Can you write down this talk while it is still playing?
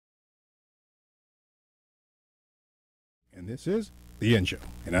and this is The End Show.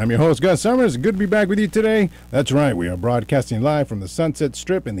 And I'm your host, Gus Summers. Good to be back with you today. That's right, we are broadcasting live from the Sunset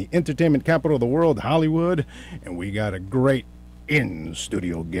Strip in the entertainment capital of the world, Hollywood. And we got a great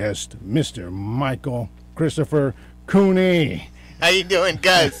in-studio guest, Mr. Michael Christopher Cooney. How you doing,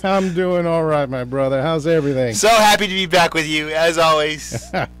 Gus? I'm doing all right, my brother. How's everything? So happy to be back with you, as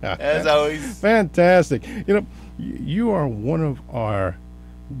always. As always. Fantastic. You know, you are one of our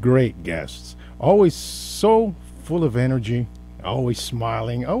great guests. Always so full of energy, always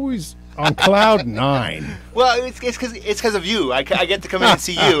smiling, always on cloud nine. Well, it's because of you. I get to come in and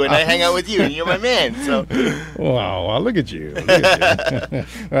see you, and I hang out with you, and you're my man. So. Wow, well, look at you. Look at you.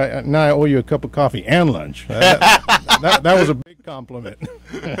 Now I owe you a cup of coffee and lunch. That was a big compliment.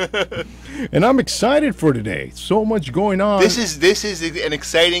 And I'm excited for today. So much going on. This is an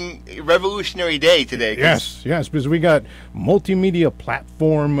exciting, revolutionary day today. Yes, because we got multimedia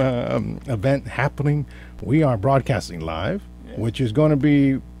platform event happening. We are broadcasting live, which is going to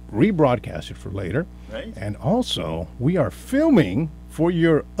be rebroadcasted for later. Right. And also, we are filming for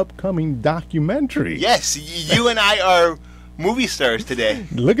your upcoming documentary. Yes, you and I are movie stars today.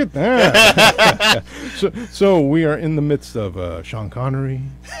 Look at that. so we are in the midst of Sean Connery,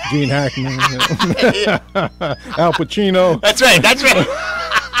 Gene Hackman, Al Pacino. That's right.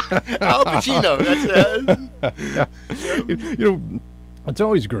 Al Pacino. You know, what's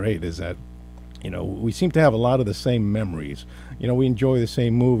always great is that, you know, we seem to have a lot of the same memories. You know, we enjoy the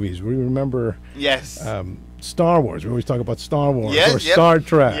same movies. We remember Star Wars. We always talk about Star Wars or Star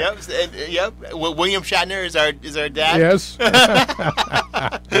Trek. Yep. William Shatner is our dad. Yes.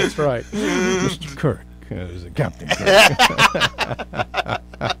 That's right. Mr. Kirk is Captain Kirk.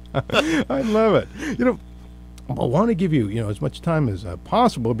 I love it. You know, I want to give you, as much time as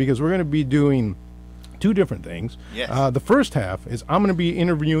possible because we're going to be doing two different things. Yes. The first half is I'm going to be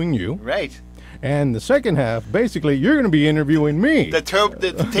interviewing you. Right. And the second half, basically, you're going to be interviewing me. The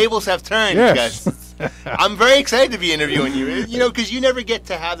tables have turned, yes. Guys. I'm very excited to be interviewing you. Because you never get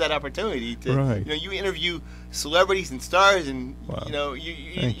to have that opportunity to. Right. You interview celebrities and stars, and wow.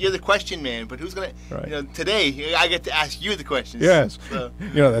 you're the question man. But who's gonna? Right. Today I get to ask you the questions. Yes. So.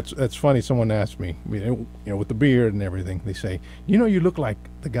 That's funny. Someone asked me, with the beard and everything. They say, you look like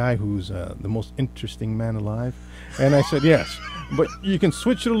the guy who's the most interesting man alive. And I said, yes. But you can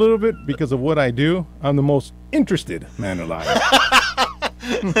switch it a little bit because of what I do. I'm the most interested man alive.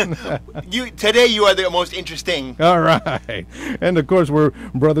 Today you are the most interesting. All right. And, of course, we're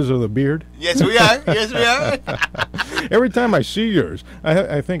brothers of the beard. Yes, we are. Yes, we are. Every time I see yours,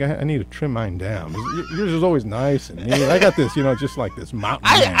 I think I need to trim mine down. Yours is always nice and neat. I got this, just like this mountain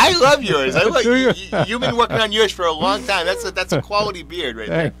man. I love yours. I love you. You've been working on yours for a long time. That's a quality beard right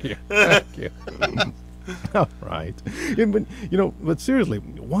there. Thank you. All right. But seriously,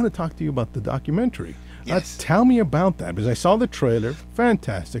 I want to talk to you about the documentary. Yes. Tell me about that, because I saw the trailer.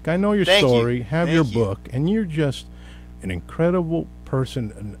 Fantastic. I know your story, have your book, and you're just an incredible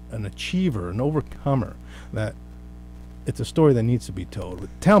person, an achiever, an overcomer. That it's a story that needs to be told. But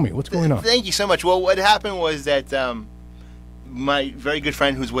tell me, what's going on? Thank you so much. Well, what happened was that my very good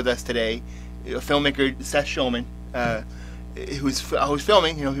friend who's with us today, filmmaker Seth Shulman, who's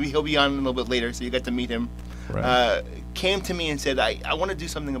filming, he'll be on a little bit later, so you get to meet him. Right. Came to me and said, I want to do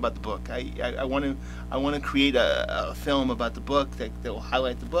something about the book. I want to create a film about the book that will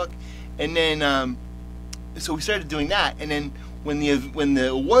highlight the book, and then so we started doing that. And then when the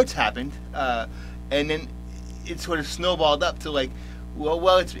awards happened, and then it sort of snowballed up to like,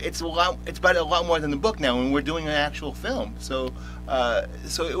 well, it's about a lot more than the book now, and we're doing an actual film. So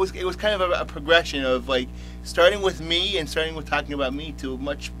it was kind of a progression of like starting with me and starting with talking about me to a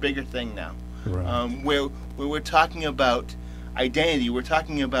much bigger thing now. Right. Where we're talking about identity, we're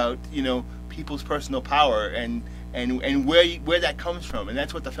talking about people's personal power and where that comes from, and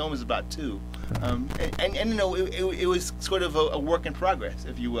that's what the film is about too. It was sort of a work in progress,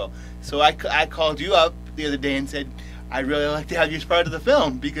 if you will. So I called you up the other day and said, I'd really like to have you as part of the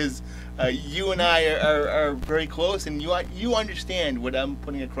film because you and I are very close, and you understand what I'm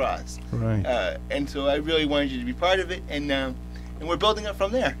putting across. Right. And so I really wanted you to be part of it, and we're building up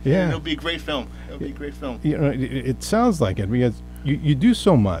from there. Yeah. And it'll be a great film. It'll be a great film. It sounds like it because you do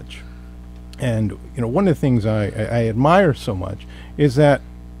so much. And, one of the things I admire so much is that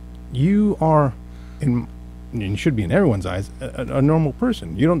you are, and you should be in everyone's eyes, a normal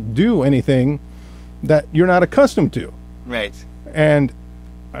person. You don't do anything that you're not accustomed to. Right. And,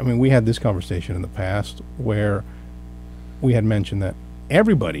 we had this conversation in the past where we had mentioned that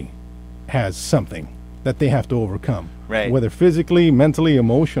everybody has something that they have to overcome. Right. Whether physically, mentally,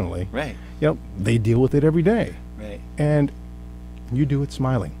 emotionally. Right. They deal with it every day. Right. And you do it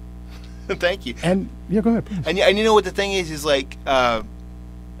smiling. Thank you. And yeah, go ahead, please. And you know what the thing is like a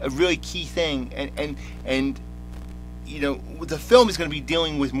really key thing, and you know, the film is going to be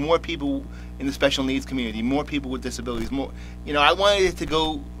dealing with more people in the special needs community, more people with disabilities. More, you know, I wanted it to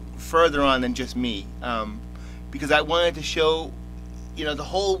go further on than just me, because I wanted to show, you know, the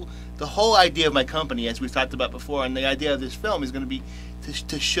whole idea of my company, as we've talked about before, and the idea of this film is going to be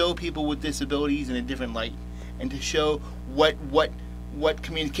to show people with disabilities in a different light, and to show what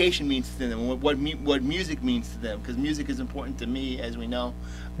communication means to them, and what music means to them, because music is important to me, as we know.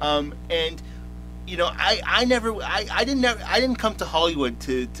 And you know, I didn't come to Hollywood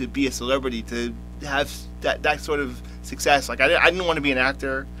to be a celebrity, to have that sort of success. Like I didn't want to be an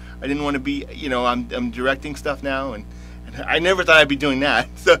actor. I didn't want to be, you know, I'm directing stuff now, and I never thought I'd be doing that.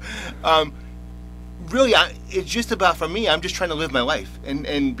 So really, it's just about, for me, I'm just trying to live my life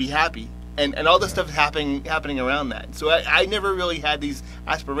and be happy. And all this stuff is happening around that. So I never really had these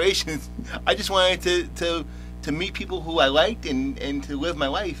aspirations. I just wanted to meet people who I liked and to live my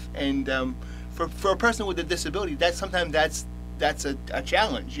life. And for a person with a disability, sometimes that's a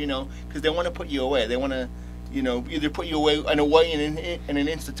challenge, you know, because they want to put you away. They want to, you know, either put you away in an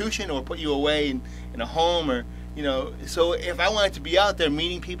institution, or put you away in a home, or, you know. So if I wanted to be out there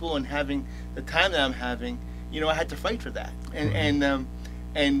meeting people and having the time that I'm having, you know, I had to fight for that. And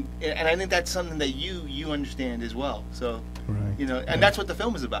I think that's something that you understand as well. So, right. You know, and that's what the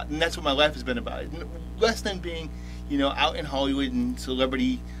film is about, and that's what my life has been about. Less than being, you know, out in Hollywood and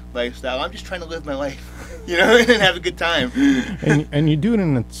celebrity lifestyle. I'm just trying to live my life, you know, and have a good time. And you do it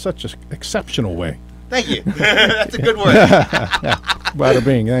in such an exceptional way. Thank you. That's a good word. Bada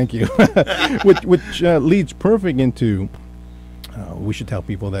bing, thank you. which leads perfect into. We should tell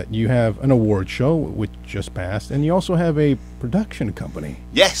people that you have an award show which just passed, and you also have a production company.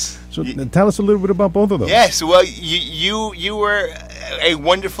 Yes. So tell us a little bit about both of those. Yes. Well, you were a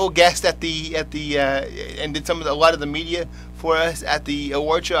wonderful guest at the and did a lot of the media for us at the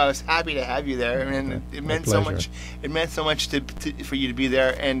award show. I was happy to have you there, and it meant so much. It meant so much for you to be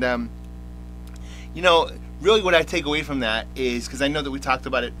there, and you know, really, what I take away from that is, because I know that we talked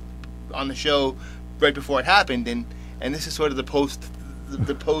about it on the show right before it happened, and this is sort of the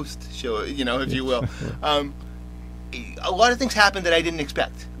post show, you know, if you will. A lot of things happened that I didn't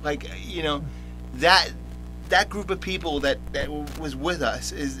expect. Like, you know, that group of people that was with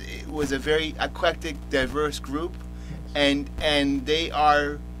us was a very eclectic, diverse group, and they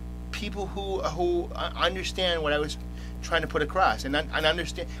are people who understand what I was trying to put across, and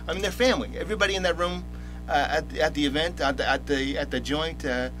understand. I mean, they're family. Everybody in that room at the event, at the joint.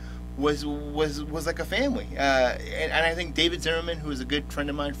 Was like a family, and I think David Zimmerman, who is a good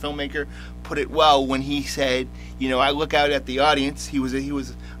friend of mine, filmmaker, put it well when he said, you know, I look out at the audience. He was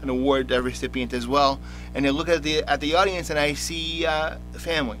an award recipient as well, and I look at the audience and I see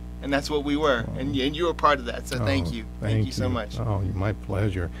family, and that's what we were, and you were part of that. So thank you so much. Oh, my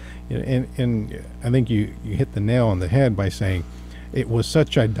pleasure. And I think you hit the nail on the head by saying it was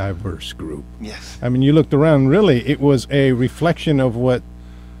such a diverse group. Yes. I mean, you looked around. Really, it was a reflection of what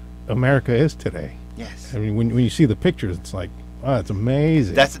America is today. Yes. I mean, when you see the pictures, it's like, wow, it's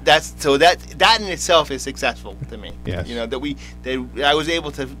amazing. That in itself is successful to me. Yes. You know, that I was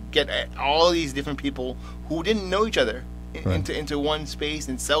able to get all these different people who didn't know each other into one space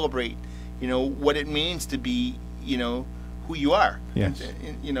and celebrate, you know, what it means to be, you know, who you are. Yes.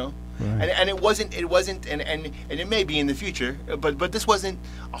 And, you know. Right. And it wasn't, and it may be in the future, but this wasn't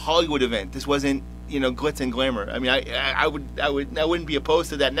a Hollywood event. This wasn't, you know, glitz and glamour. I mean, I wouldn't be opposed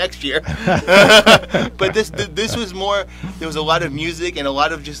to that next year. But this was more. There was a lot of music and a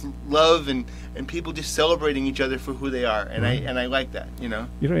lot of just love and people just celebrating each other for who they are, and I like that. You know.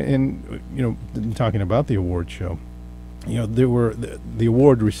 You know, and you know, talking about the award show, you know, there were the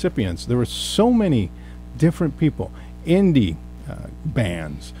award recipients. There were so many different people, indie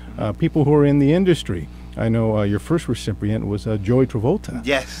bands. People who are in the industry. I know your first recipient was Joey Travolta.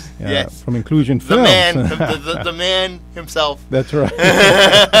 Yes, yes. From Inclusion Films. The man himself. That's right.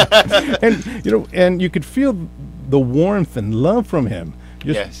 And you know, and you could feel the warmth and love from him.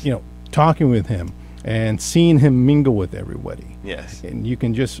 Just you know, talking with him and seeing him mingle with everybody. Yes. And you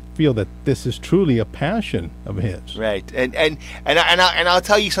can just feel that this is truly a passion of his. Right. And I'll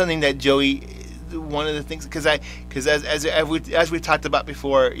tell you something that Joey. One of the things, because as we talked about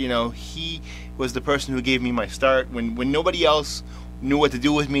before, you know, he was the person who gave me my start when nobody else knew what to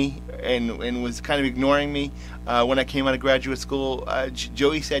do with me and was kind of ignoring me when I came out of graduate school.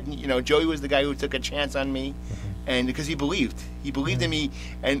 Joey said, you know, Joey was the guy who took a chance on me, and because he believed in me,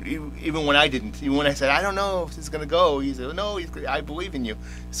 and even when I didn't, even when I said I don't know if this is gonna go, he said no, I believe in you.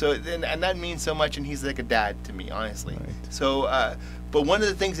 So and that means so much, and he's like a dad to me, honestly. Right. So. but one of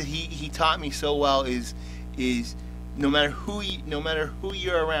the things that he taught me so well is no matter who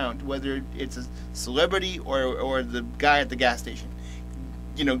you're around, whether it's a celebrity or the guy at the gas station,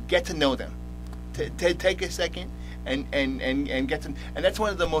 get to know them. Take a second and get to, and that's one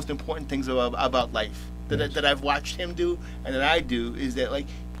of the most important things about life that I've watched him do and that I do, is that like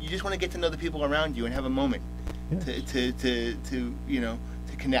you just want to get to know the people around you and have a moment to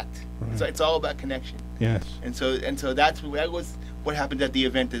connect. Right. So it's all about connection. Yes. And so that was what happened at the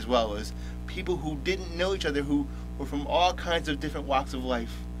event as well, was people who didn't know each other, who were from all kinds of different walks of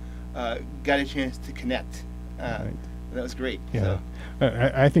life, got a chance to connect. Right. And that was great. Yeah. So.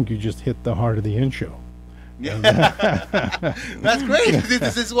 I think you just hit the heart of the in-show. Yeah. That's great.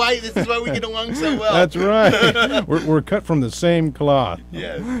 This is why we get along so well. That's right. We're cut from the same cloth.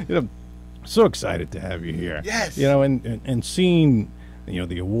 Yeah. So excited to have you here. Yes. And seeing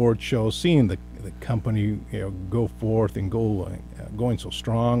the award show, seeing the company go forth and going so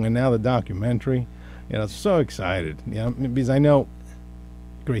strong, and now the documentary. So excited. Because I know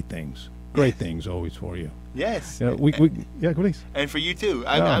great things always for you. Yes. Yeah, please. And for you too.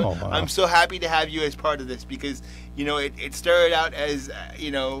 I'm so happy to have you as part of this, because it started out as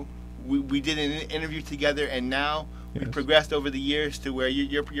we did an interview together, and now we've progressed over the years to where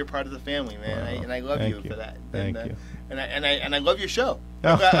you're part of the family, man. Wow. And I love you for that. Thank you. And I love your show.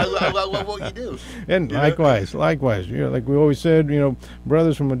 I love what you do. And likewise. Like we always said,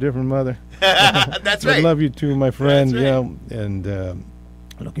 brothers from a different mother. That's right. I love you too, my friend. That's right. And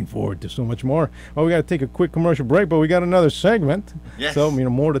looking forward to so much more. Well, we got to take a quick commercial break, but we got another segment. Yes. So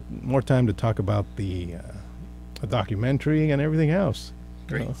more time to talk about the documentary and everything else.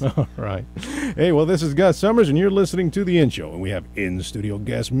 Great. All right. Hey, well, this is Gus Summers, and you're listening to The In Show, and we have in-studio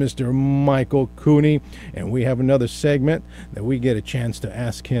guest Mr. Michael Cooney, and we have another segment that we get a chance to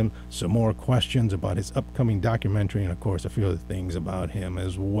ask him some more questions about his upcoming documentary, and, of course, a few other things about him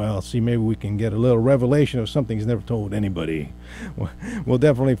as well. See, maybe we can get a little revelation of something he's never told anybody. We'll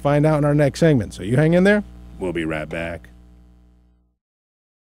definitely find out in our next segment, so you hang in there. We'll be right back.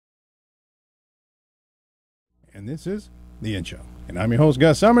 And this is The In Show. And I'm your host,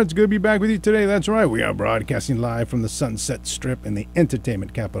 Gus Summers. It's good to be back with you today. That's right. We are broadcasting live from the Sunset Strip in the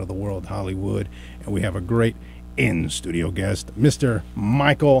entertainment capital of the world, Hollywood. And we have a great in-studio guest, Mr.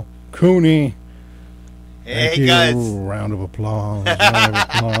 Michael Cooney. Hey, guys. Round of applause.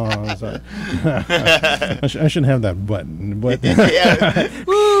 I shouldn't have that button. But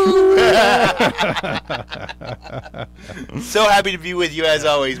So happy to be with you as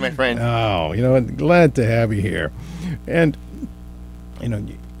always, my friend. Oh, glad to have you here. And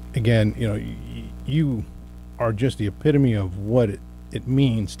again, you are just the epitome of what it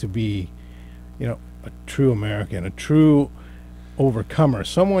means to be, a true American, a true overcomer,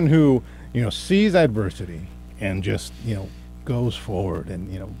 someone who, sees adversity and just, goes forward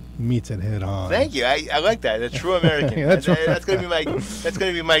and, meets it head on. Thank you. I like that. A true American. That's right. That's gonna be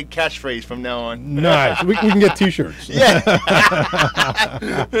my catchprise from now on. Nice. We can get T-shirts. Yeah.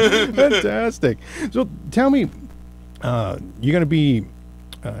 Fantastic. So tell me, you're going to be,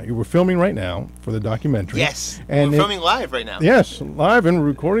 you were filming right now for the documentary. Yes. And we're filming live right now. Yes, live and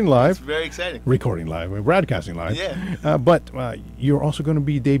recording live. It's very exciting. Recording live, we're broadcasting live. Yeah. But you're also going to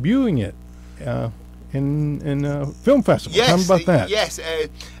be debuting it in a film festival. Yes. Tell me about that. Yes.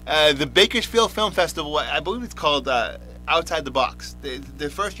 The Bakersfield Film Festival, I believe it's called Outside the Box. The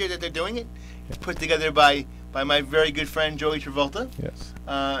first year that they're doing it, it's put together by my very good friend Joey Travolta. Yes.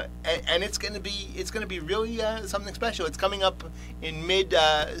 And it's gonna be really something special. It's coming up in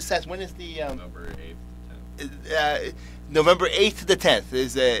Seth, when is the November 8th to 10th. November 8th to the 10th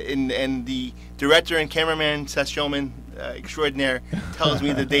is and the director and cameraman Seth Shulman extraordinaire tells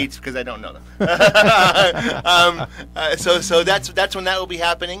me the dates because I don't know them. So that's when that will be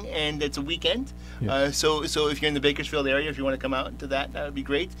happening, and it's a weekend. Yes. So if you're in the Bakersfield area, if you want to come out to that would be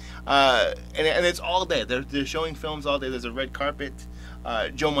great. And it's all day. They're showing films all day. There's a red carpet.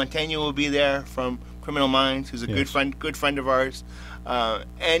 Joe Mantegna will be there from Criminal Minds, who's a good friend of ours.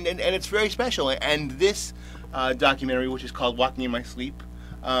 And it's very special. And this documentary, which is called Walking in My Sleep,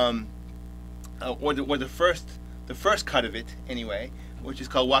 or the first cut of it anyway, which is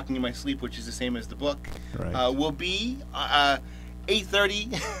called Walking in My Sleep, which is the same as the book, will be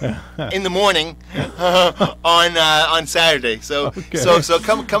 8:30 in the morning on Saturday. So okay. so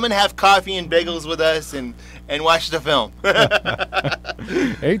come and have coffee and bagels with us, and and watch the film.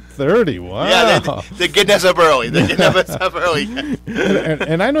 8:30. Wow. Yeah, they're getting us up early. They're getting us up early.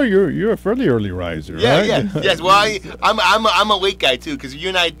 and I know you're a fairly early riser, right? Yes. Well, I'm a late guy too, because you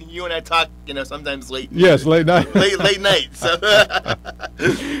and I talk, sometimes late. Yes, late night. late night. So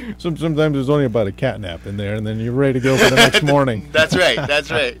sometimes there's only about a cat nap in there, and then you're ready to go for the next morning. That's right.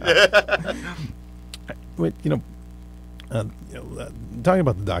 But, talking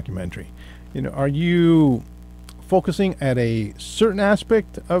about the documentary, are you focusing at a certain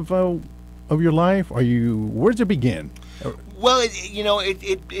aspect of your life? Where does it begin? Well,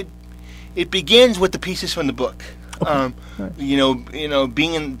 it begins with the pieces from the book. Right.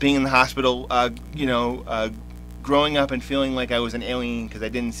 Being in the hospital, growing up and feeling like I was an alien because I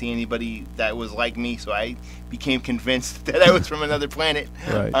didn't see anybody that was like me, so I became convinced that I was from another planet.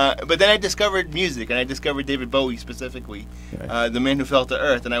 Right. But then I discovered music, and I discovered David Bowie specifically, right. The man who fell to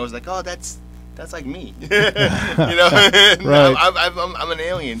earth, and I was like, oh, that's like me. Right. I'm an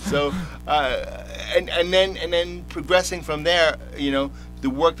alien. So, and then progressing from there, the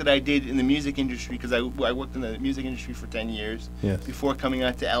work that I did in the music industry, because I worked in the music industry for 10 years Yes. before coming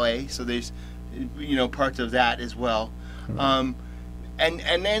out to LA. So there's parts of that as well. Right.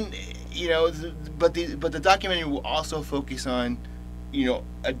 And then but the documentary will also focus on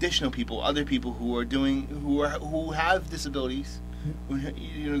additional people, other people who have disabilities,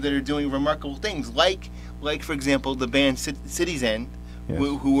 that are doing remarkable things, like for example the band City's End, Yes.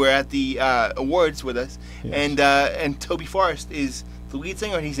 who were at the awards with us. Yes. And Toby Forrest is the lead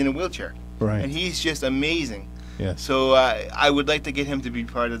singer, and he's in a wheelchair, Right. and he's just amazing. Yes. So I would like to get him to be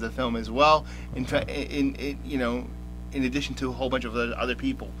part of the film as well, in addition to a whole bunch of other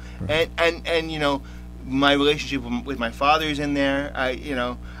people. Right. And my relationship with my father is in there.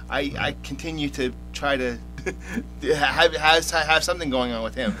 I continue to try to have something going on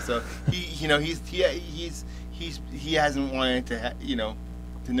with him. So he hasn't wanted to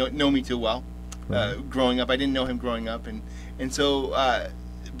to know me too well. Right. Growing up, I didn't know him growing up, and so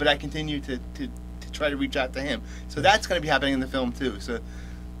but I continue to try to reach out to him. So that's going to be happening in the film too. So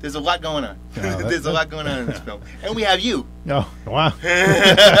there's a lot going on. There's a lot going on in this film, and we have you. Oh, wow.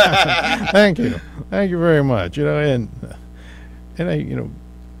 Thank you very much. And I,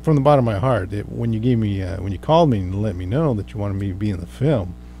 from the bottom of my heart, when you called me and let me know that you wanted me to be in the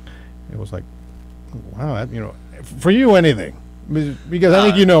film, it was like, wow, for you, anything. Because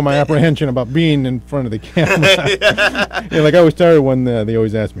I think my apprehension about being in front of the camera. Like I always started when they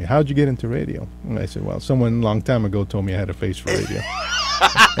always ask me, how'd you get into radio? And I said, well, someone a long time ago told me I had a face for radio.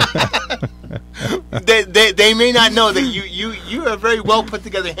 They may not know that you are a very well put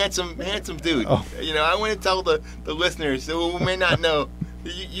together, handsome dude. Oh. I want to tell the listeners who may not know,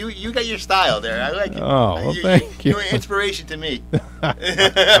 you got your style there. I like it. Oh, well, thank you. You're an inspiration to me.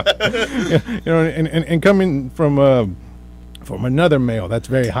 And coming from another male, that's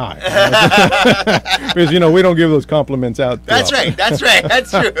very high. Because we don't give those compliments out. That's right. That's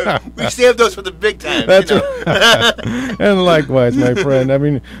true. We save those for the big time. That's right. And likewise, my friend. I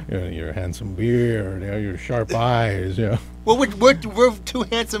mean, your handsome beard, your sharp eyes. Well, we're two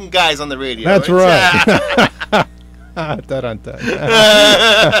handsome guys on the radio. That's right.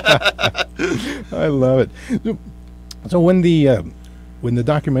 I love it. So when the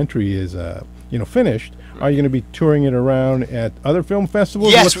documentary is finished, are you going to be touring it around at other film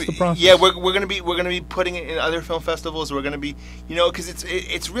festivals? Yes, What's the process? yeah, we're going to be putting it in other film festivals. We're going to be, because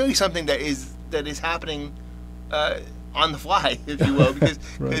it's really something that is happening on the fly, if you will, because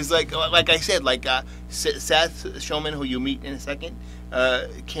Right. like I said, Seth Showman, who you'll meet in a second,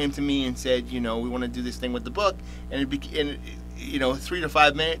 came to me and said, we want to do this thing with the book, and 3 to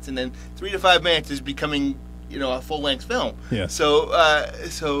 5 minutes, and then 3 to 5 minutes is becoming a full length film. Yes. So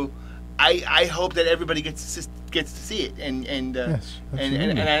I hope that everybody gets to see it, and Yes,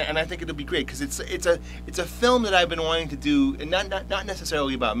 and I think it'll be great, because it's a film that I've been wanting to do, and not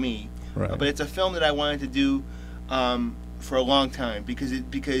necessarily about me, Right. but it's a film that I wanted to do for a long time, because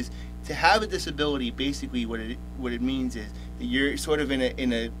to have a disability, basically what it means is that you're sort of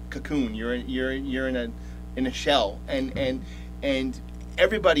in a cocoon, you're in a shell, and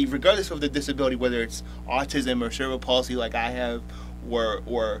everybody, regardless of the disability, whether it's autism or cerebral palsy like I have,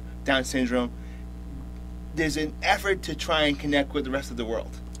 or Down syndrome, there's an effort to try and connect with the rest of the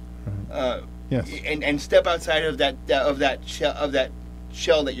world, Yes. and step outside of that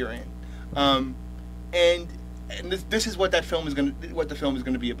shell that you're in, and this is what the film is going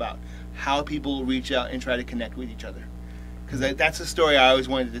to be about: how people reach out and try to connect with each other. Because that's the story I always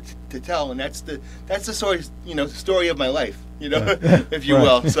wanted to tell, and that's the story, story of my life, if you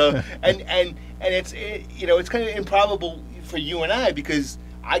will. So and it's it's kind of improbable for you and I, because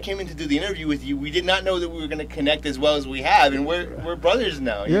I came in to do the interview with you. We did not know that we were going to connect as well as we have, and we're brothers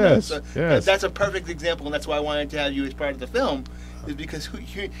now. You know? Yes, So yes. that's a perfect example, and that's why I wanted to have you as part of the film, is because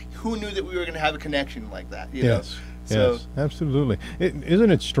who knew that we were going to have a connection like that? You know? Yes, So, yes, absolutely.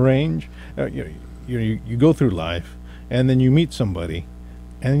 Isn't it strange? You go through life, and then you meet somebody,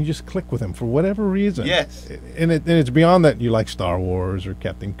 and you just click with them for whatever reason. Yes. And it's beyond that. You like Star Wars or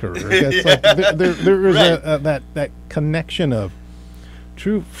Captain Kirk. It's like there is Right. that connection of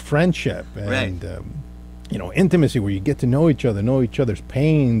true friendship and Right. intimacy, where you get to know each other, know each other's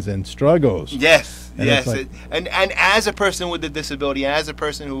pains and struggles. Yes, And yes, it's like- and as a person with a disability, as a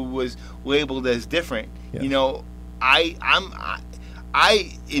person who was labeled as different, Yes. you know, I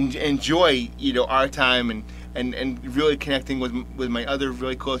enjoy our time and really connecting with my other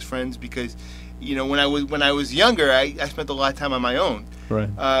really close friends, because when I was younger, I spent a lot of time on my own, Right.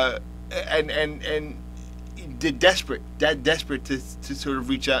 and desperate to sort of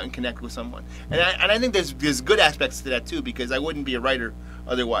reach out and connect with someone, and I think there's good aspects to that too, because I wouldn't be a writer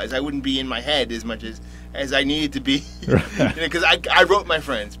otherwise. I wouldn't be in my head as much as I needed to be, because I wrote my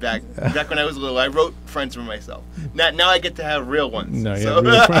friends back when I was little. I wrote friends for myself. Now I get to have real ones. No, So-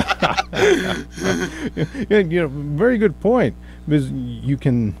 yeah, very good point, because you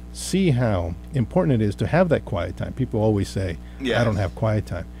can see how important it is to have that quiet time. People always say, Yes. "I don't have quiet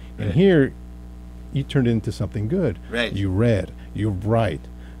time," and Right. here you turned it into something good. Right. You read, you write,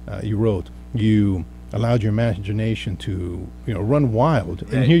 you wrote, you allowed your imagination to run wild,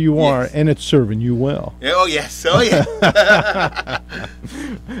 and Right. here you are, Yes. and it's serving you well. Oh yes, oh yeah.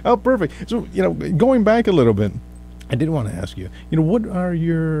 Oh, perfect. So going back a little bit, I did want to ask you, what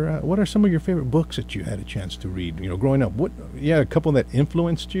are some of your favorite books that you had a chance to read? Growing up, you had a couple that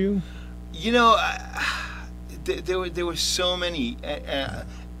influenced you? There were so many.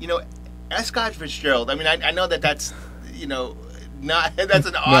 S. Scott Fitzgerald. I mean, I know that's not that's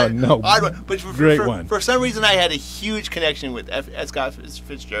an odd one, but Great one. For some reason I had a huge connection with S. Scott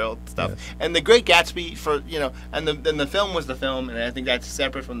Fitzgerald stuff, Yes. and The Great Gatsby and the film was the film, and I think that's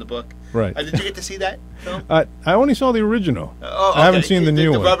separate from the book. Right. Did you get to see that film? I only saw the original. Oh, I haven't okay. seen the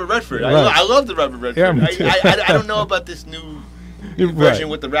new The one. Robert Redford. Right. I love the Robert Redford. Yeah, me too. I don't know about this new version Right.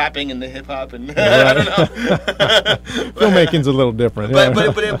 with the rapping and the hip hop and Yeah, I don't know. Filmmaking's a little different. but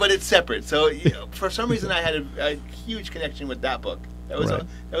yeah. but it's separate. So for some reason, I had a huge connection with that book. That was Right.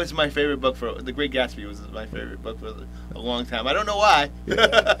 that was my favorite book for The Great Gatsby. Was my favorite book for a long time. I don't know why.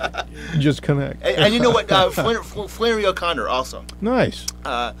 Just connect. and you know what? Flannery O'Connor also Nice.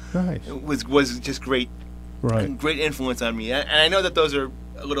 nice. was just great. Right. Great influence on me. And I know that those are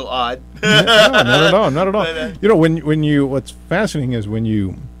a little odd. No, not at all. Not at all. But, when you what's fascinating is when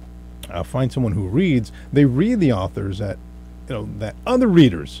you find someone who reads, they read the authors that that other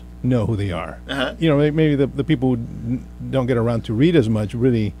readers know who they are. Uh-huh. Maybe the people who don't get around to read as much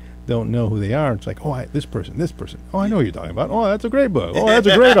really don't know who they are. It's like, this person. Oh, I know what you're talking about. Oh, that's a great book. Oh, that's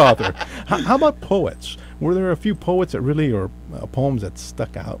a great author. How about poets? Were there a few poets that really, or poems that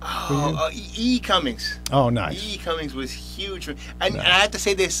stuck out for you? E. Cummings. Oh, nice. E. Cummings was huge, and I have to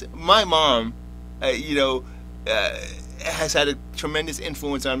say this: my mom, has had a tremendous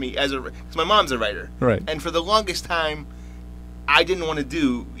influence on me because my mom's a writer, Right. And for the longest time, I didn't want to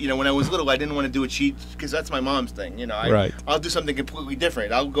do, when I was little, I didn't want to do what she, because that's my mom's thing, Right. I'll do something completely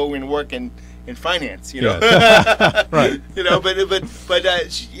different. I'll go and work in finance, Yes. Right. but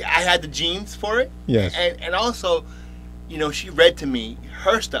I had the genes for it. Yes. And also, she read to me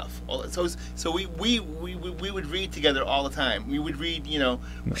her stuff. So we would read together all the time. We would read,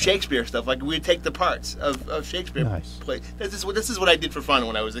 Shakespeare stuff. Like we'd take the parts of Shakespeare Nice. plays. This is what I did for fun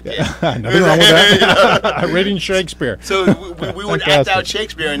when I was a kid. Nothing wrong with that. Reading Shakespeare. So we would act out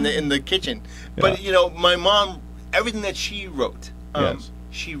Shakespeare in the kitchen. But my mom, everything that she wrote, Yes.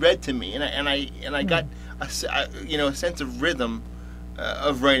 she read to me, and I got a sense of rhythm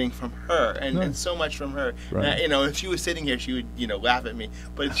of writing from her, and so much from her. Right. If she was sitting here, she would laugh at me.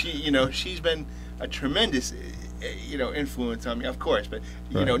 But she's been a tremendous influence on me, of course. But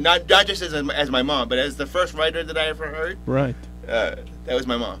Right. not just as my mom, but as the first writer that I ever heard. Right. That was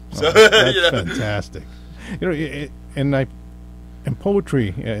my mom. So Oh, that's fantastic. And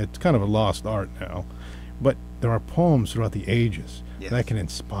poetry, it's kind of a lost art now, but there are poems throughout the ages Yes. that can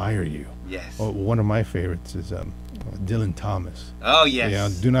inspire you. Yes. One of my favorites is Dylan Thomas. Oh yes. Yeah,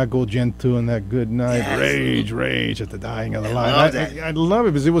 do not go gentle in that good night. Yes. Rage at the dying of the I light. love that. I love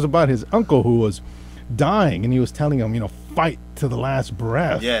it because it was about his uncle who was dying, and he was telling him, fight to the last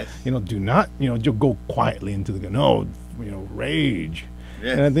breath. Yes. Do not, just go quietly into the no, rage.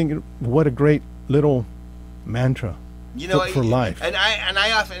 Yes. And I think what a great little mantra for life. And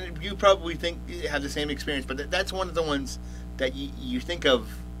I often, you probably have the same experience, but that's one of the ones that you think of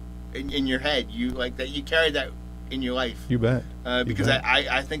in your head. You like that you carry that in your life. You bet. Because bet.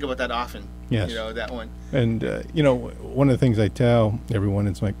 I think about that often. Yes. You know, that one. And, one of the things I tell everyone,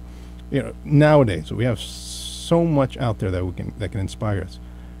 it's like, nowadays we have so much out there that can inspire us.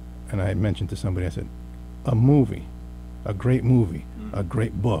 And I mentioned to somebody, I said, a movie, a great movie, a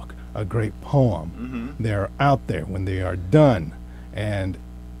great book, a great poem, they're out there when they are done. And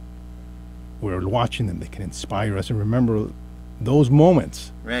we're watching them. They can inspire us and remember those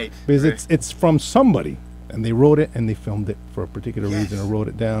moments. Right. Because it's from somebody. And they wrote it and they filmed it for a particular reason or wrote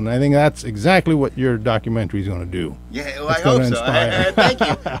it down. And I think that's exactly what your documentary is going to do. Yeah, well, I hope so. Thank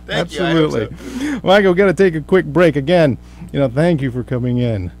you. Thank Absolutely. you. I hope so. Michael, got to take a quick break. Again, thank you for coming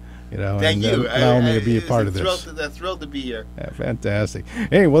in. Thank you. Allowing me to be a part of this. I'm thrilled to be here. Yeah, fantastic.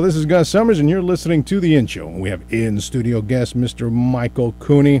 Hey, well, this is Gus Summers, and you're listening to The In Show. We have in-studio guest Mr. Michael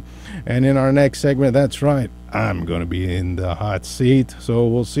Cooney. And in our next segment, that's right, I'm going to be in the hot seat. So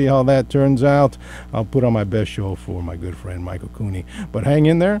we'll see how that turns out. I'll put on my best show for my good friend Michael Cooney. But hang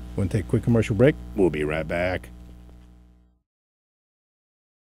in there. We're going to take a quick commercial break. We'll be right back.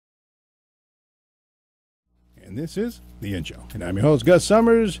 And this is The In Show. And I'm your host, Gus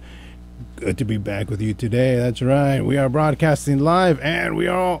Summers. Good to be back with you today. That's right. We are broadcasting live, and we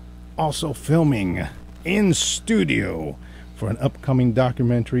are also filming in studio for an upcoming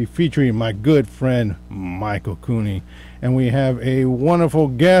documentary featuring my good friend, Michael Cooney. And we have a wonderful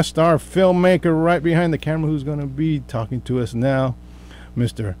guest, our filmmaker right behind the camera, who's going to be talking to us now,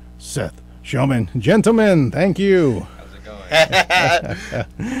 Mr. Seth Shulman. Gentlemen, thank you. How's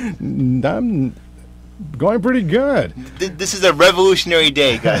it going? I'm going pretty good. This is a revolutionary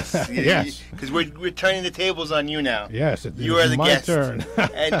day, Gus. Yes. Because we're turning the tables on you now. Yes, You are the my guest. turn.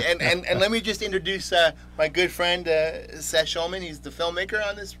 and let me just introduce my good friend, Seth Shulman. He's the filmmaker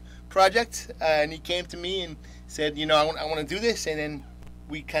on this project. And he came to me and said, I want to do this. And then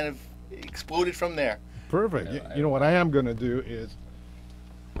we kind of exploded from there. Perfect. You know what I am going to do is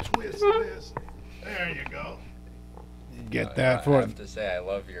twist this. There you go. Get that for I have to say, I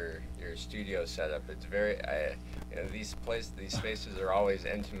love your studio setup. It's very, these spaces are always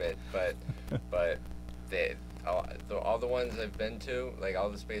intimate, but all the ones I've been to, like all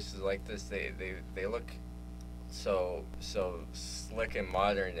the spaces like this, they look so slick and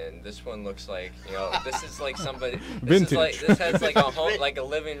modern, and this one looks like, this is like somebody, this has like a home, like a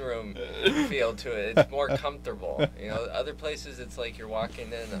living room feel to it. It's more comfortable. Other places it's like you're walking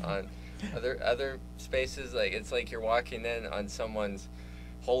in on other spaces, like it's like you're walking in on someone's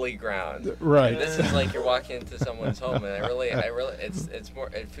holy ground. Right. And this is like you're walking into someone's home, and I really, it's more,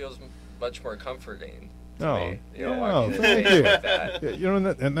 it feels much more comforting to me. Walking in thank space you. like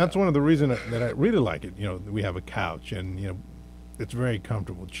that. And that's one of the reasons that I really like it. We have a couch, and it's very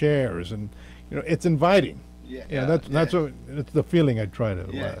comfortable chairs, and it's inviting. That's the feeling I try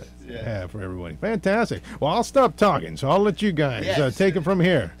to have for everybody. Fantastic. Well, I'll stop talking, so I'll let you guys take it from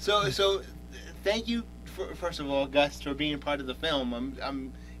here. So thank you first of all, Gus, for being part of the film.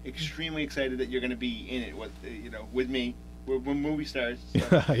 I'm extremely excited that you're going to be in it with me. We're movie stars.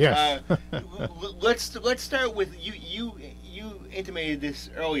 So. Yes. Let's start with you intimated this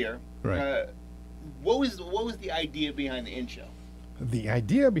earlier. Right. What was the idea behind the In Show? The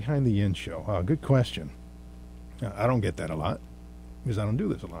idea behind the In Show. Good question. I don't get that a lot because I don't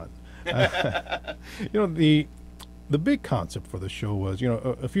do this a lot. The big concept for the show was,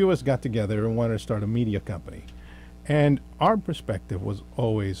 a few of us got together and wanted to start a media company. And our perspective was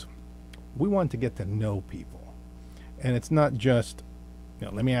always, we wanted to get to know people. And it's not just,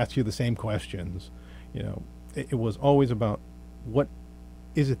 let me ask you the same questions. It was always about, what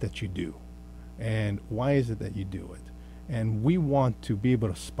is it that you do? And why is it that you do it? And we want to be able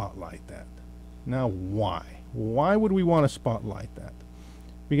to spotlight that. Now, why? Why would we want to spotlight that?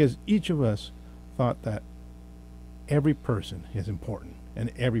 Because each of us thought that every person is important and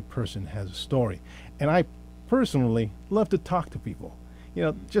every person has a story. And I personally love to talk to people,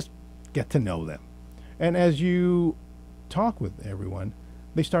 just get to know them. And as you talk with everyone,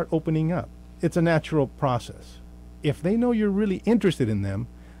 they start opening up. It's a natural process. If they know you're really interested in them,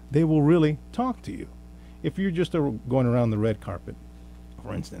 they will really talk to you. If you're just going around the red carpet,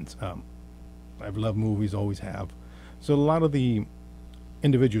 for instance, I've loved movies, always have. So a lot of the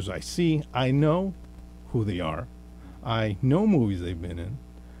individuals I see, I know who they are. I know movies they've been in.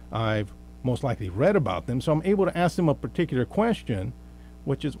 I've most likely read about them, so I'm able to ask them a particular question,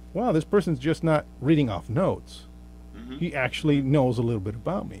 which is, wow, this person's just not reading off notes. Mm-hmm. He actually knows a little bit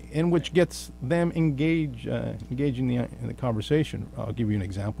about me, and which gets them engaged in the conversation. I'll give you an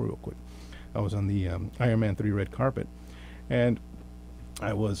example real quick. I was on the Iron Man 3 red carpet, and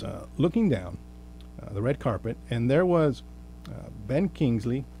I was looking down the red carpet, and there was Ben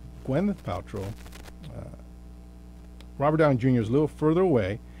Kingsley, Gwyneth Paltrow, Robert Downey Jr. is a little further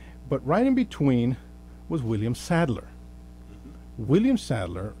away, but right in between was William Sadler. William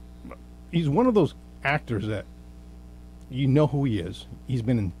Sadler, he's one of those actors that you know who he is. He's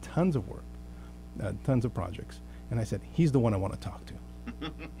been in tons of work, tons of projects. And I said, he's the one I want to talk to.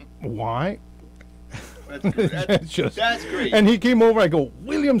 Why? That's great. And he came over. I go,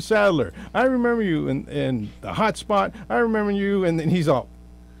 William Sadler, I remember you in The Hot Spot. I remember you. And then he's all,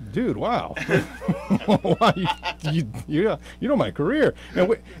 dude, wow. Wow, you know my career. And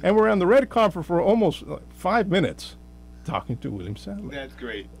we're on the red carpet for almost 5 minutes talking to William Sadler. That's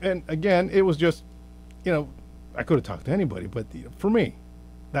great. And again, it was just, I could have talked to anybody, but for me,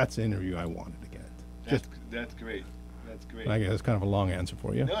 that's the interview I wanted to get. That's great. That's great. I guess it's kind of a long answer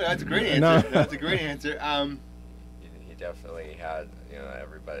for you. No, that's a great answer. No. That's a great answer. He definitely had,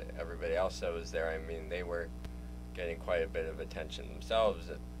 everybody else that was there. I mean, they were getting quite a bit of attention themselves.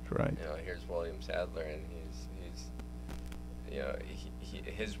 Right. Here's William Sadler, and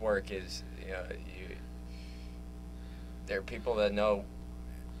his work is, there are people that know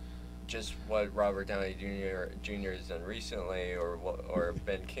just what Robert Downey Jr. has done recently, or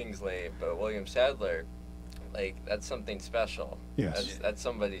Ben Kingsley, but William Sadler, like, that's something special. Yes. That's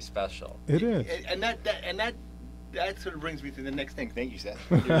somebody special. It is. And that sort of brings me to the next thing. Thank you, Seth.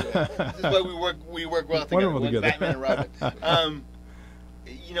 This is why we work well together. Wonderful together. Batman and Robin.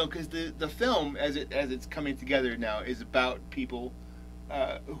 Because the film, as it's coming together now, is about people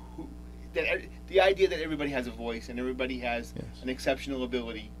the idea that everybody has a voice and everybody has an exceptional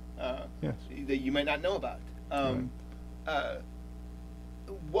ability that you might not know about. I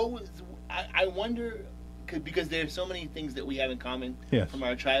wonder, because there's so many things that we have in common from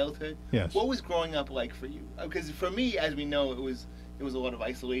our childhood. Yes. What was growing up like for you? Because for me, as we know, it was a lot of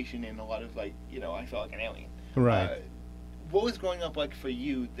isolation and a lot of I felt like an alien. Right. What was growing up like for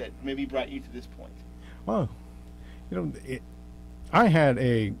you that maybe brought you to this point? Well, I had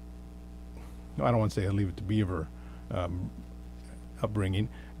I don't want to say a Leave It to Beaver upbringing,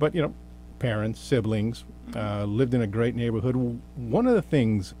 but parents, siblings, lived in a great neighborhood. One of the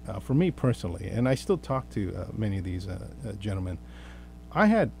things for me personally, and I still talk to many of these gentlemen, I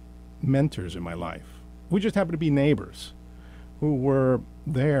had mentors in my life. We just happened to be neighbors who were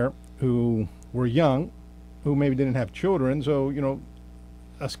there, who were young, who maybe didn't have children. So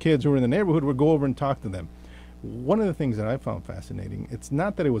us kids who were in the neighborhood would go over and talk to them. One of the things that I found fascinating, it's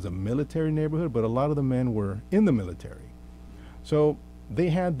not that it was a military neighborhood, but a lot of the men were in the military. So they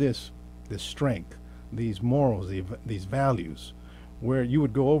had this strength, these morals, these values, where you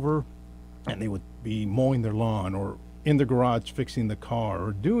would go over and they would be mowing their lawn or in the garage fixing the car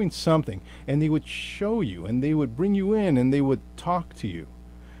or doing something, and they would show you and they would bring you in and they would talk to you.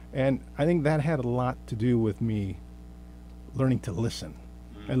 And I think that had a lot to do with me learning to listen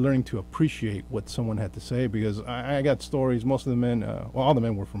and learning to appreciate what someone had to say, because I got stories. Most of the men, all the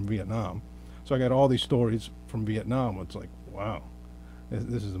men were from Vietnam. So I got all these stories from Vietnam. It's like, wow,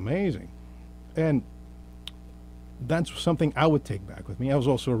 this is amazing. And that's something I would take back with me. I was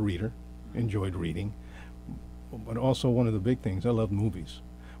also a reader, enjoyed reading. But also one of the big things, I loved movies.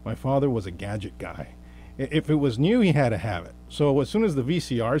 My father was a gadget guy. If it was new, he had to have it. So as soon as the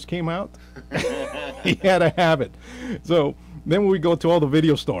VCRs came out, he had to have it. So then we go to all the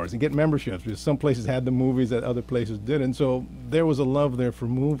video stores and get memberships, because some places had the movies that other places didn't. So there was a love there for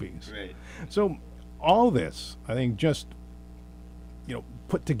movies. Right. So all this, I think, just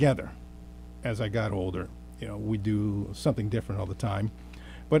put together as I got older. We do something different all the time.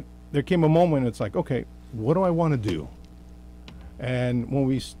 But there came a moment, it's like, okay, what do I want to do? And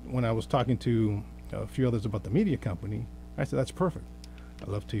when I was talking to a few others about the media company, I said, that's perfect. I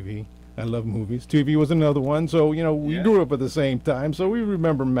love TV. I love movies. TV was another one. So, we grew up at the same time. So we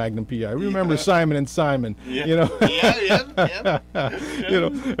remember Magnum P.I. We remember Simon and Simon. Yeah.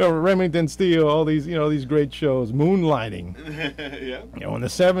 Remington Steele, all these, these great shows, Moonlighting. In the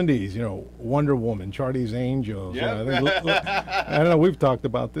 70s, Wonder Woman, Charlie's Angels. Yeah. I don't know, we've talked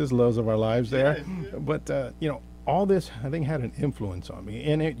about this, Loves of Our Lives there. But, all this, I think, had an influence on me.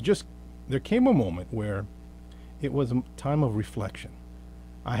 And there came a moment where it was a time of reflection.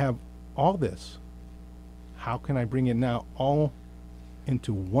 I have all this. How can I bring it now all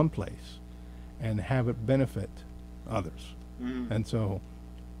into one place and have it benefit others? And so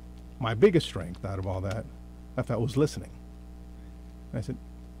my biggest strength out of all that, I thought, was listening. And I said,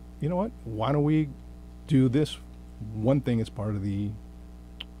 you know what? Why don't we do this one thing as part of the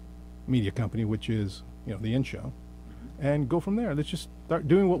media company, which is, the In Show, and go from there. Let's just start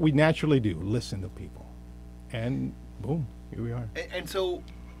doing what we naturally do, listen to people. And boom, here we are. And so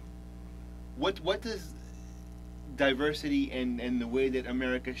what does diversity and the way that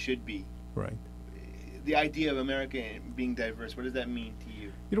America should be. Right. The idea of America being diverse, what does that mean to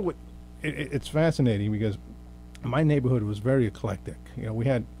you? You know what? It's fascinating because my neighborhood was very eclectic. You know, we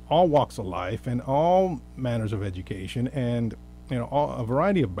had all walks of life and all manners of education, and you know, a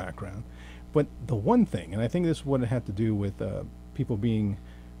variety of background. But the one thing, and I think this is what it had to do with people being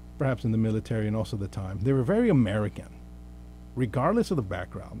perhaps in the military and also the time, they were very American. Regardless of the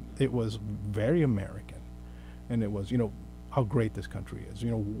background, it was very American. And it was, you know, how great this country is,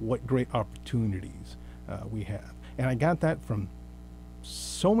 you know, what great opportunities we have. And I got that from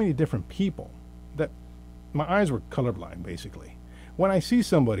so many different people that my eyes were colorblind, basically. When I see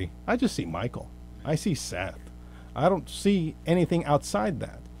somebody, I just see Michael. I see Seth. I don't see anything outside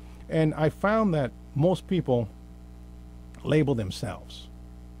that. And I found that most people label themselves.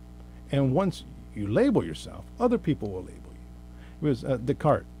 And once you label yourself, other people will label you. It was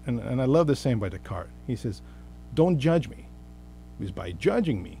Descartes, and I love this saying by Descartes. He says, don't judge me, because by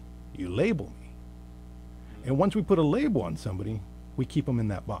judging me, you label me. And once we put a label on somebody, we keep them in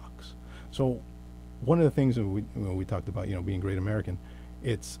that box. So one of the things that we talked about, you know, being great American,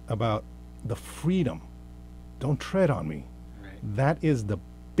 it's about the freedom. Don't tread on me. Right. That is the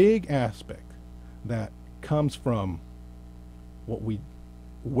big aspect that comes from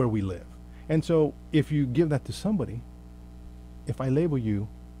where we live. And so if you give that to somebody, if I label you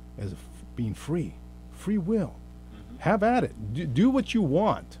as being free will, have at it. Do what you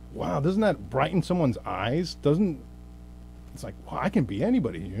want. Wow, doesn't that brighten someone's eyes? It's like, well, I can be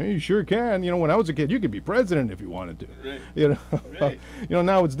anybody. You sure can. You know, when I was a kid, you could be president if you wanted to. Right. You know, right. You know,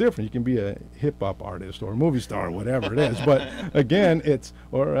 now it's different. You can be a hip hop artist or a movie star or whatever it is. But again, it's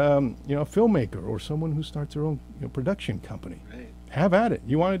you know, a filmmaker or someone who starts their own production company. Right. Have at it.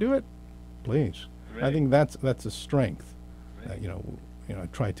 You want to do it? Please. Right. I think that's a strength. Right. You know, I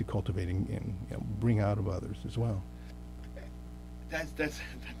try to cultivate and bring out of others as well.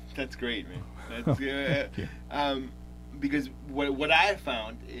 That's great, man. That's because what I have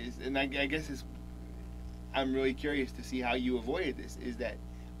found is, and I guess I'm really curious to see how you avoided this. Is that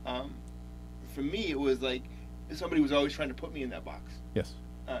for me it was like somebody was always trying to put me in that box. Yes.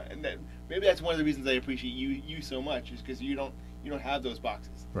 And that maybe that's one of the reasons I appreciate you so much, is because you don't have those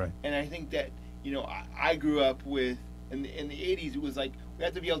boxes. Right. And I think that I grew up with in the 80s. It was like we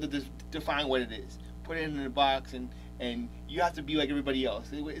have to be able to define what it is, put it in a box, and you have to be like everybody else.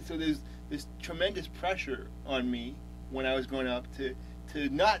 So there's this tremendous pressure on me when I was growing up to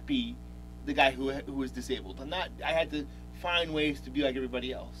not be the guy who was disabled. I had to find ways to be like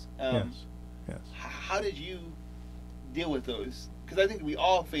everybody else. Yes. How did you deal with those? Because I think we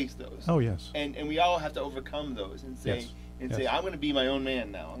all face those. Oh yes. And we all have to overcome those and say say I'm going to be my own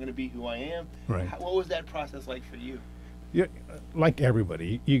man now. I'm going to be who I am. Right. What was that process like for you? Yeah, like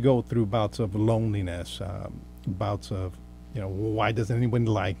everybody, you go through bouts of loneliness, bouts of, why doesn't anyone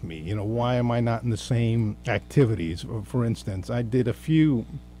like me? Why am I not in the same activities? For instance, I did a few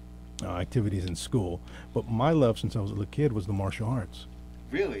activities in school, but my love since I was a little kid was the martial arts.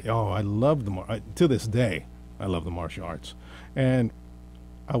 Really? Oh, I loved to this day, I love the martial arts. And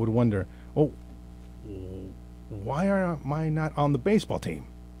I would wonder, why am I not on the baseball team?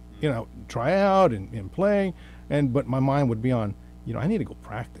 Try out and play. But my mind would be on, I need to go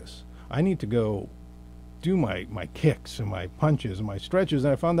practice. I need to go do my kicks and my punches and my stretches.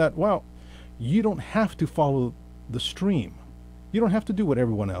 And I found that, you don't have to follow the stream. You don't have to do what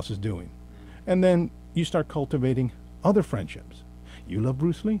everyone else is doing. And then you start cultivating other friendships. You love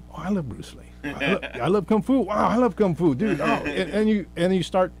Bruce Lee? Oh, I love Bruce Lee. I love Kung Fu. Wow, I love Kung Fu, dude. Oh, and you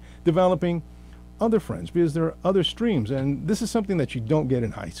start developing other friends because there are other streams. And this is something that you don't get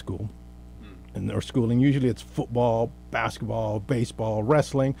in high school. In their schooling, usually it's football, basketball, baseball,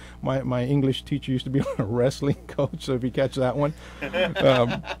 wrestling. My English teacher used to be a wrestling coach, so if you catch that one.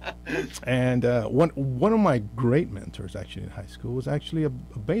 And one of my great mentors actually in high school was actually a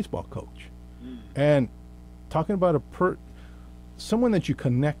baseball coach. And talking about someone that you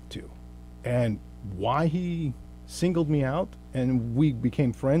connect to, and why he singled me out, and we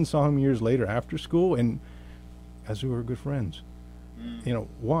became friends, saw him years later after school, and as we were good friends.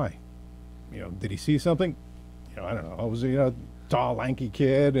 Why? Did he see something? I don't know. I was a tall, lanky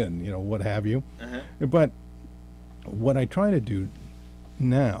kid, and what have you. But what I try to do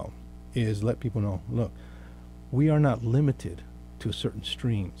now is let people know, look, we are not limited to certain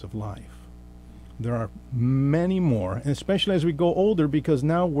streams of life. There are many more, and especially as we go older, because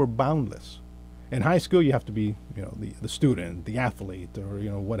now we're boundless. In high school, you have to be, the student, the athlete, or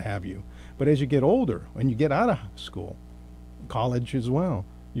what have you. But as you get older, and you get out of school, college as well,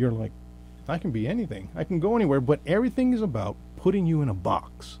 you're like, I can be anything. I can go anywhere, but everything is about putting you in a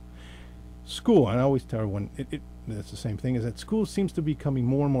box. School, and I always tell everyone, that's the same thing, is that school seems to be becoming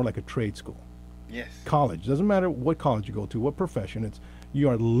more and more like a trade school. Yes. College, doesn't matter what college you go to, what profession, it's you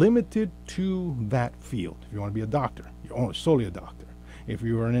are limited to that field. If you want to be a doctor, you're only solely a doctor. If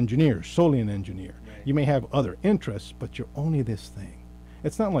you are an engineer, solely an engineer. Right. You may have other interests, but you're only this thing.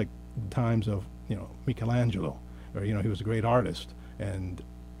 It's not like times of, Michelangelo, or, he was a great artist, and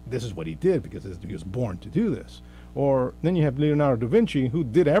this is what he did because he was born to do this. Or then you have Leonardo da Vinci, who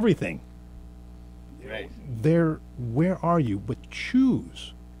did everything. Right. Where are you? But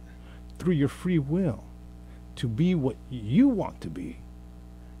choose through your free will to be what you want to be.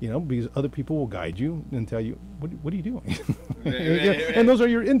 Because other people will guide you and tell you, what are you doing? Right. And those are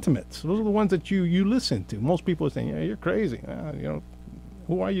your intimates. Those are the ones that you listen to. Most people are saying, yeah, you're crazy.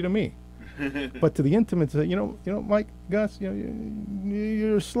 Who are you to me? But to the intimates, Mike, Gus,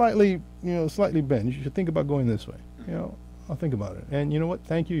 you're slightly bent. You should think about going this way. I'll think about it. And you know what?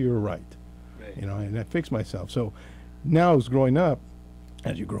 Thank you. You're right. Right. And I fixed myself. So now as growing up,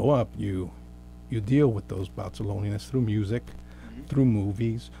 as you grow up, you deal with those bouts of loneliness through music, through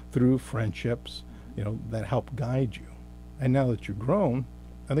movies, through friendships, that help guide you. And now that you're grown,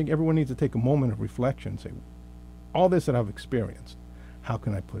 I think everyone needs to take a moment of reflection and say, all this that I've experienced, how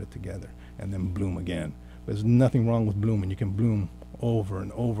can I put it together? And then bloom again. There's nothing wrong with blooming. You can bloom over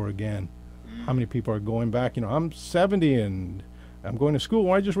and over again. How many people are going back? I'm 70 and I'm going to school.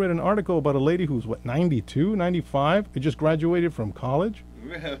 Well, I just read an article about a lady who's, 92, 95? Who just graduated from college.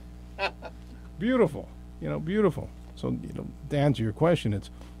 Beautiful. Beautiful. So, to answer your question, it's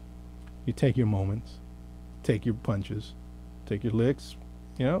you take your moments, take your punches, take your licks,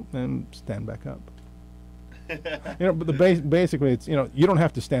 and stand back up. But basically, it's, you don't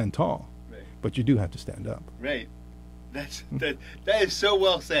have to stand tall, Right. but you do have to stand up. Right. That is so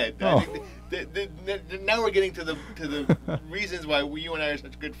well said. Oh. I think now we're getting to the reasons why you and I are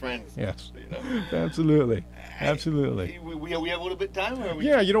such good friends. Yes. Absolutely. We have a little bit of time. Or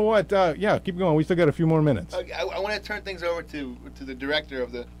Yeah, you know what? Keep going. We still got a few more minutes. Okay, I want to turn things over to the director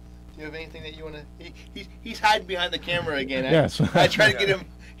of the. Do you have anything that you want to? He's hiding behind the camera again. Yes. I try to get him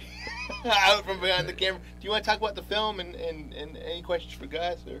out from behind the camera. Do you want to talk about the film and any questions for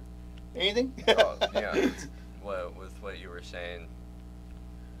Gus or anything? With what you were saying,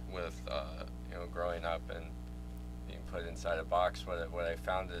 with growing up and being put inside a box, what I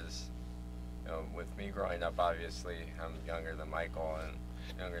found is, with me growing up, obviously I'm younger than Michael and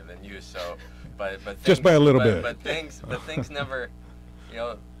younger than you, so but things, just by a little bit. But things never,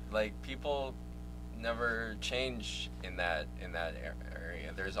 like people never change in that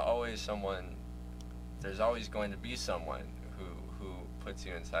area. There's always going to be someone who puts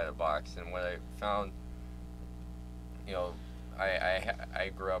you inside a box. And what I found, I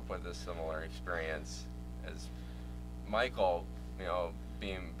grew up with a similar experience as Michael,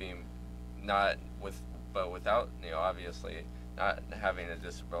 being not without, obviously not having a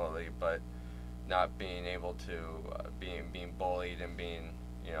disability, but not being able to being bullied and being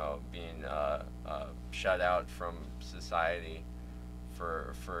shut out from society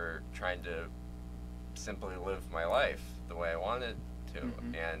for trying to simply live my life the way I wanted to.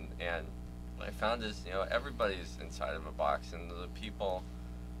 And what I found is, everybody's inside of a box, and the people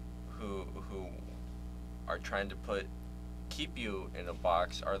who are trying to keep you in a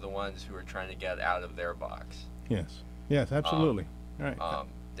box are the ones who are trying to get out of their box. Yes, absolutely. Right.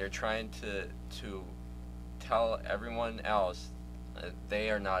 They're trying to tell everyone else that they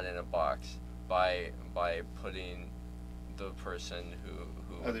are not in a box by putting the person who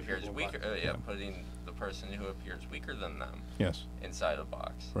Other appears people weaker, putting the person who appears weaker than them Yes. inside a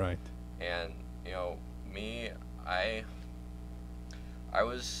box. Right. And me, I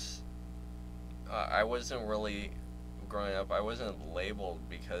wasn't really growing up. I wasn't labeled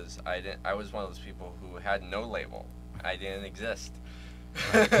because I was one of those people who had no label. I didn't exist.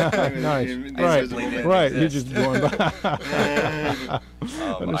 Nice. Right. You're just going by.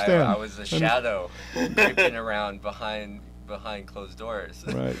 Understand. I was a shadow creeping around behind closed doors.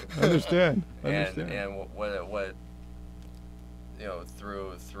 Right. Understand. And what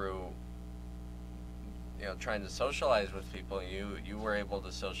through trying to socialize with people, you were able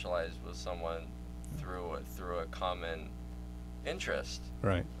to socialize with someone through a common interest.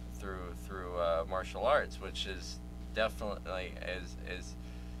 Right. Through martial arts, which is definitely is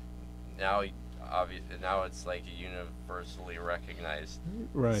now now it's like a universally recognized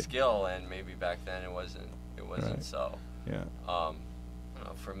skill, and maybe back then it wasn't Right. so. Yeah.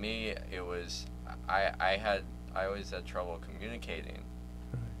 For me, it was I always had trouble communicating,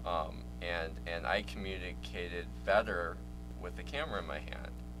 and I communicated better with the camera in my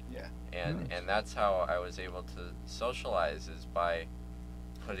hand. Yeah. And that's how I was able to socialize, is by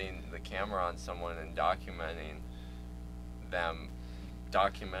putting the camera on someone and documenting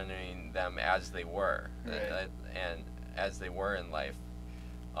documenting them as they were, Right. and as they were in life,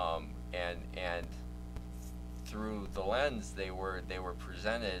 and through the lens they were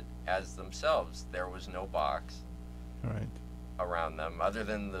presented as themselves. There was no box Right. around them other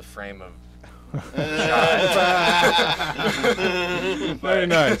than the frame of Very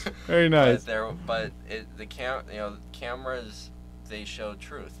nice. Very nice. The cameras, they show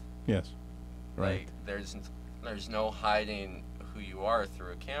truth. Yes. Right. Like there's no hiding who you are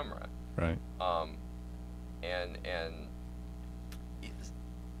through a camera. Right.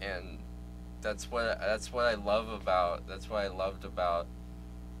 And that's what I love about, that's what I loved about,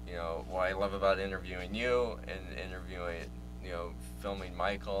 what I love about interviewing you and interviewing, filming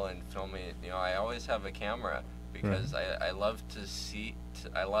Michael and filming, I always have a camera because I love to see,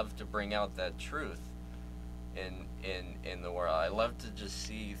 I love to bring out that truth in the world. I love to just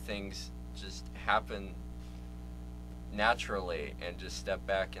see things just happen naturally and just step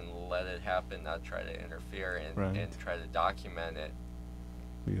back and let it happen, not try to interfere and try to document it.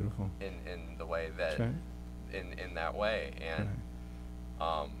 Beautiful. In the way that, in that way, and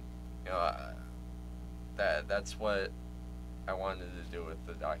that's what I wanted to do with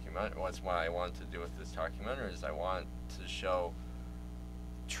the documentary. What's what I want to do with this documentary is I want to show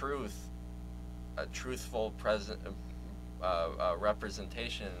truth, a truthful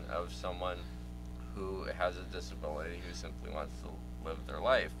representation of someone who has a disability, who simply wants to live their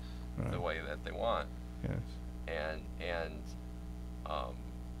life the way that they want. Yes. And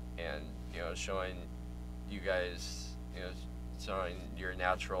showing you guys, showing your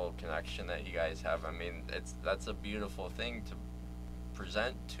natural connection that you guys have. I mean, that's a beautiful thing to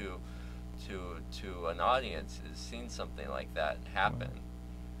present to an audience, is seeing something like that happen.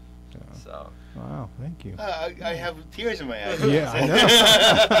 Yeah. So. Wow, thank you. I have tears in my eyes. Yeah, I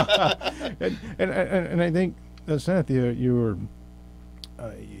know. and I think, Seth, you're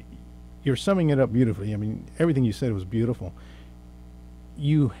summing it up beautifully. I mean, everything you said was beautiful.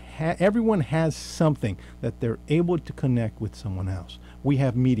 Everyone has something that they're able to connect with someone else. We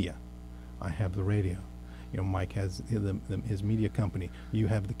have media. I have the radio. Mike has his media company. You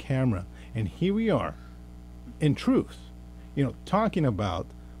have the camera, and here we are, in truth, talking about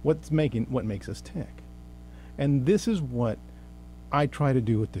what makes us tick. And this is what I try to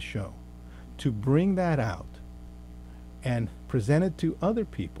do with the show, to bring that out and present it to other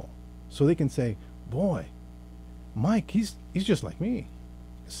people, so they can say, "Boy, Mike, he's just like me.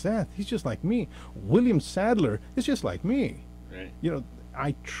 Seth, he's just like me. William Sadler is just like me." Right.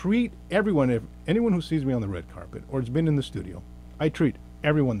 I treat everyone, anyone who sees me on the red carpet or has been in the studio, I treat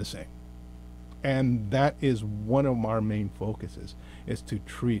everyone the same. And that is one of our main focuses, is to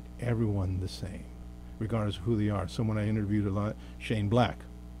treat everyone the same, regardless of who they are. Someone I interviewed a lot, Shane Black,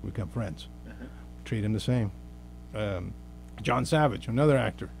 we become friends. Treat him the same. John Savage, another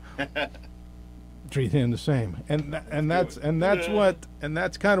actor. Treat him the same, and that's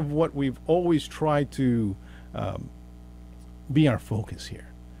kind of what we've always tried to be our focus here,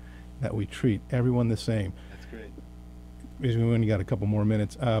 that we treat everyone the same. That's great. Because we only got a couple more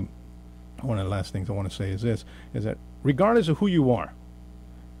minutes. One of the last things I want to say is this: is that regardless of who you are,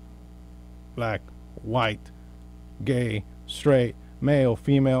 black, white, gay, straight, male,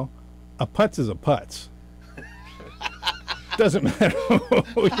 female, a putz is a putz. Doesn't matter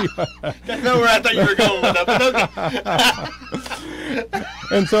who you are. That's not where I thought you were going with that, but okay.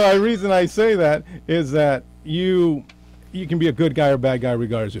 And so the reason I say that is that you can be a good guy or bad guy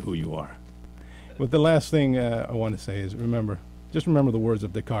regardless of who you are. But the last thing I want to say is just remember the words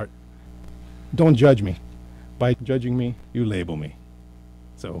of Descartes. Don't judge me. By judging me, you label me.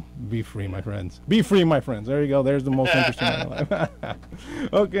 So be free, my friends. Be free, my friends. There you go. There's the most interesting one in life.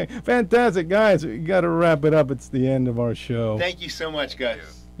 Okay, fantastic, guys. We got to wrap it up. It's the end of our show. Thank you so much,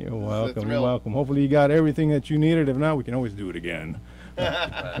 guys. You're welcome. You're welcome. Hopefully you got everything that you needed. If not, we can always do it again.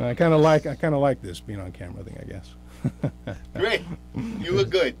 I kind of like this being on camera thing, I guess. Great. You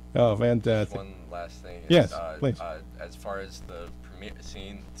look good. Oh, fantastic. One last thing. Yes, please. As far as the premiere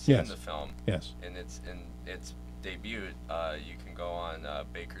seeing Yes. the film. Yes. And it's debuted. You can go on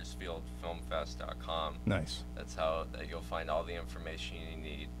BakersfieldFilmFest.com. Nice. That's how you'll find all the information you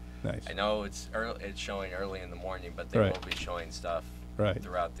need. Nice. I know it's showing early in the morning, but they Right. will be showing stuff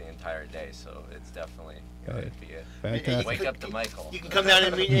throughout the entire day. So it's definitely going to be a Fantastic. wake up to Michael. You can come down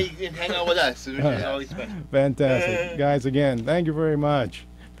and hang out with us, which is always special. Fantastic. Guys, again, thank you very much.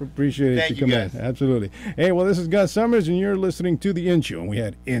 Appreciate Thank you you, coming guys. in. Absolutely. Hey, well, this is Gus Summers, and you're listening to The In Show. And we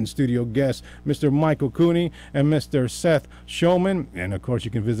had in-studio guests Mr. Michael Cooney and Mr. Seth Showman. And, of course, you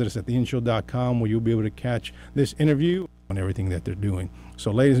can visit us at theinshow.com, where you'll be able to catch this interview and everything that they're doing.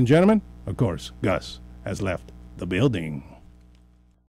 So, ladies and gentlemen, of course, Gus has left the building.